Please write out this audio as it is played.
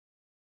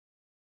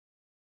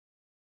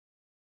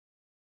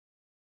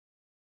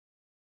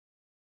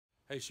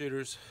Hey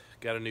shooters,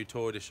 got a new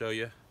toy to show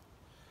you.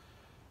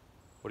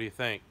 What do you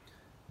think?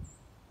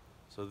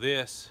 So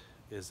this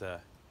is a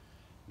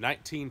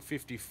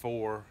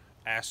 1954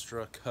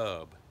 Astra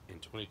Cub in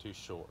 22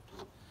 short.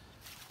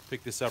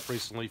 Picked this up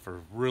recently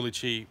for really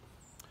cheap.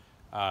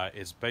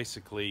 It's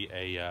basically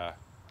a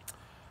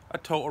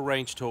total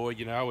range toy.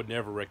 You know, I would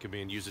never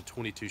recommend using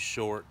 22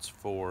 shorts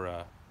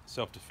for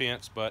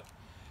self-defense, but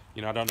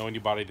you know, I don't know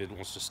anybody that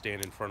wants to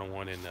stand in front of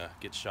one and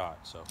get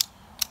shot. So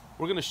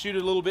we're gonna shoot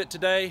it a little bit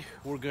today.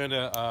 We're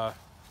gonna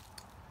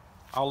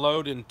I'll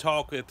load and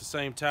talk at the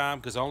same time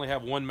because I only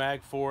have one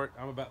mag for it.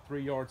 I'm about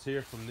 3 yards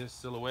here from this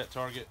silhouette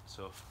target,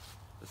 so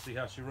let's see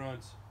how she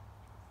runs.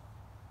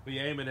 Be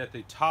aiming at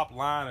the top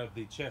line of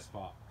the chest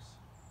box.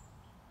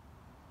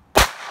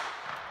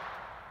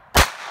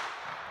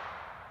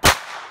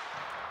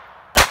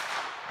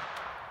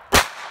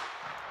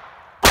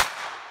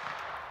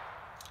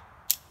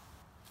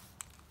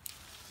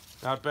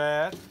 Not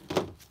bad.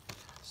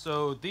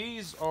 So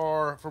these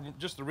are, from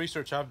just the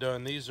research I've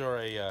done, these are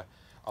a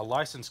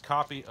licensed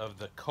copy of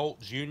the Colt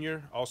Jr.,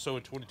 also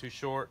in 22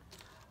 short.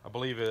 I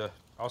believe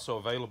also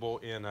available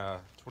in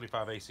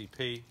 25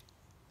 ACP.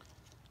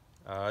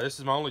 This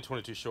is my only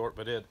 22 short,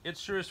 but it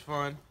sure is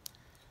fun.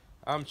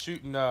 I'm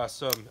shooting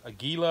some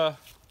Aguila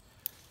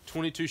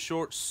 22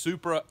 short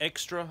Supra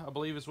Extra, I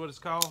believe is what it's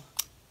called.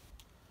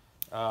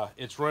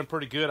 It's run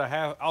pretty good.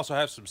 I also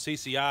have some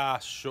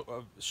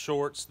CCI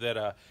shorts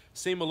that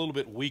seem a little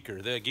bit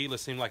weaker. The Aguila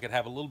seem like it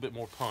have a little bit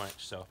more punch.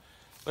 So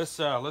let's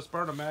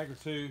burn a mag or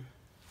two.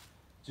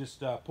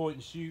 Just point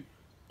and shoot.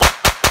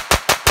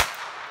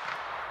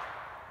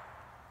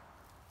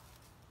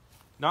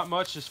 Not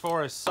much as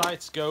far as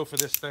sights go for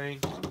this thing.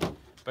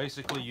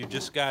 Basically, you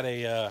just got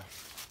a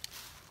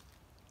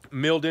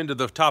milled into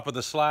the top of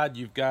the slide.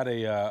 You've got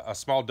a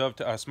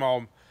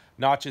small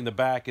notch in the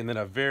back, and then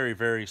a very,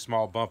 very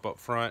small bump up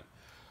front.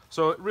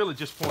 So it really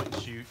just point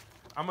and shoot.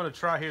 I'm gonna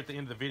try here at the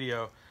end of the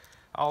video.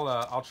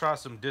 I'll try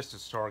some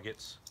distance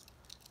targets,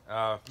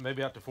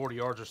 maybe out to 40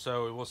 yards or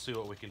so, and we'll see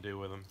what we can do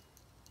with them.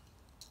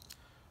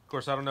 Of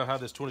course, I don't know how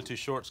this 22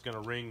 short's gonna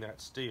ring that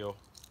steel.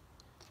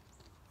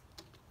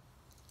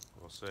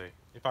 We'll see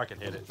if I can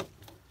hit it.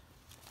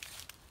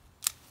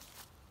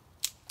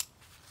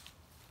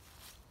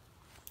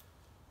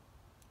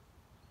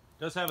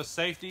 Does have a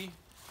safety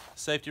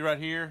right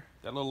here.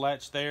 That little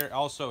latch there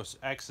also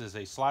acts as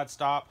a slide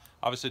stop.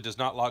 Obviously, it does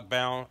not lock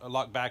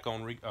back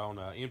on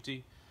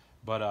empty,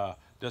 but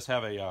does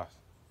have a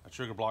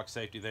trigger block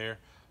safety there.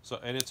 So,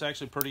 and it's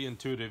actually pretty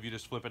intuitive. You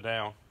just flip it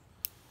down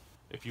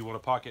if you want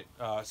to pocket.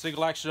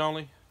 Single action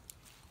only.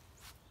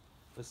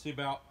 Let's see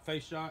about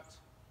face shots.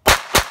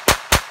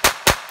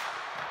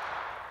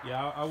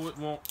 Yeah, I wouldn't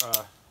want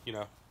you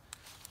know,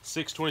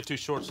 6.22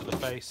 shorts to the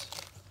face.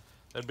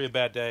 That'd be a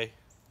bad day.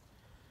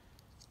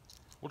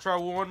 We'll try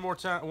one more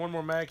time, one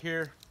more mag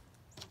here,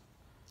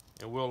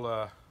 and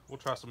we'll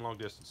try some long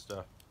distance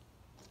stuff.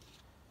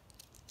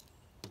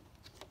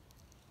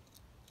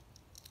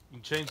 You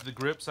can change the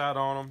grips out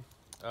on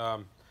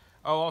them.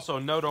 Oh, also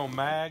a note on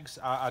mags.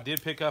 I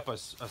did pick up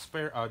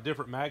a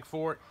different mag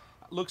for it.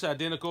 Looks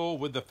identical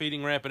with the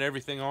feeding ramp and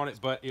everything on it,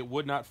 but it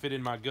would not fit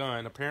in my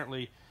gun.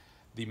 Apparently,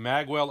 the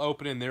mag well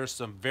opening, there's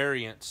some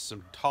variance,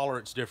 some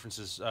tolerance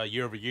differences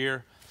year over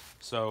year.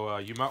 So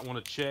you might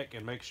want to check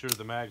and make sure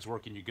the mag's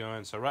work in your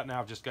gun. So right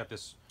now I've just got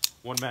this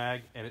one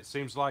mag, and it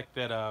seems like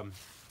that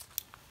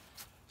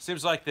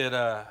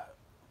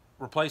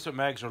replacement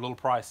mags are a little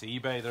pricey.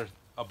 eBay, they're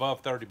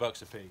above 30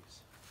 bucks a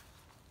piece.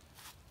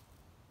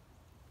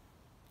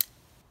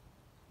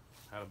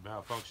 How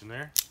to function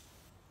there.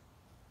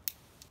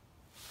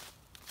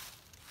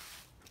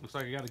 Looks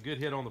like I got a good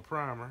hit on the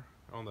primer,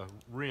 on the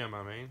rim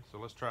I mean. So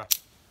let's try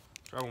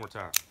one more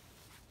time.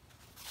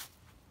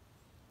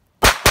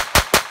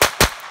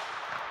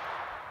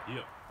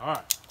 Yep. All right.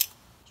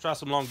 Let's try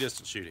some long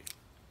distance shooting.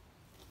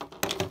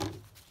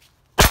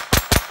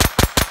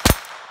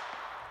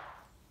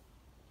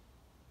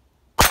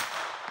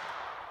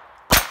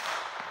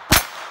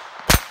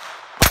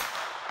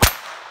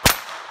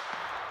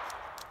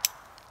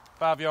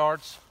 Five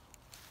yards.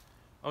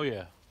 Oh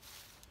yeah.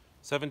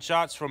 7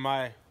 shots from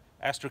my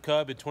Astra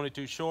Cub in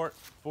 22 short,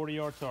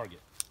 40-yard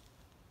target.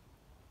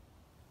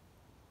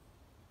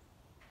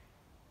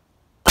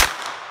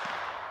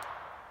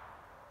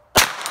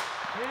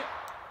 Hit.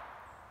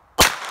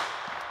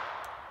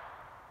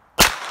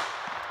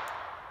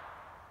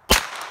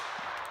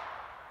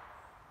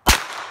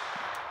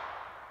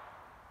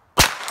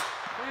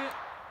 Hit.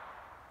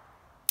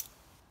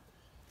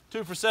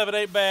 2 for 7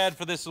 ain't bad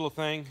for this little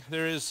thing.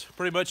 There is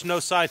pretty much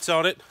no sights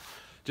on it.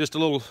 Just a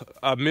little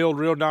milled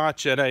real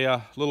notch at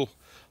a little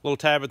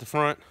tab at the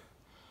front.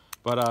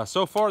 But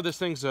so far, this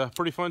thing's a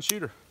pretty fun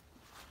shooter.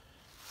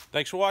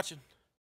 Thanks for watching.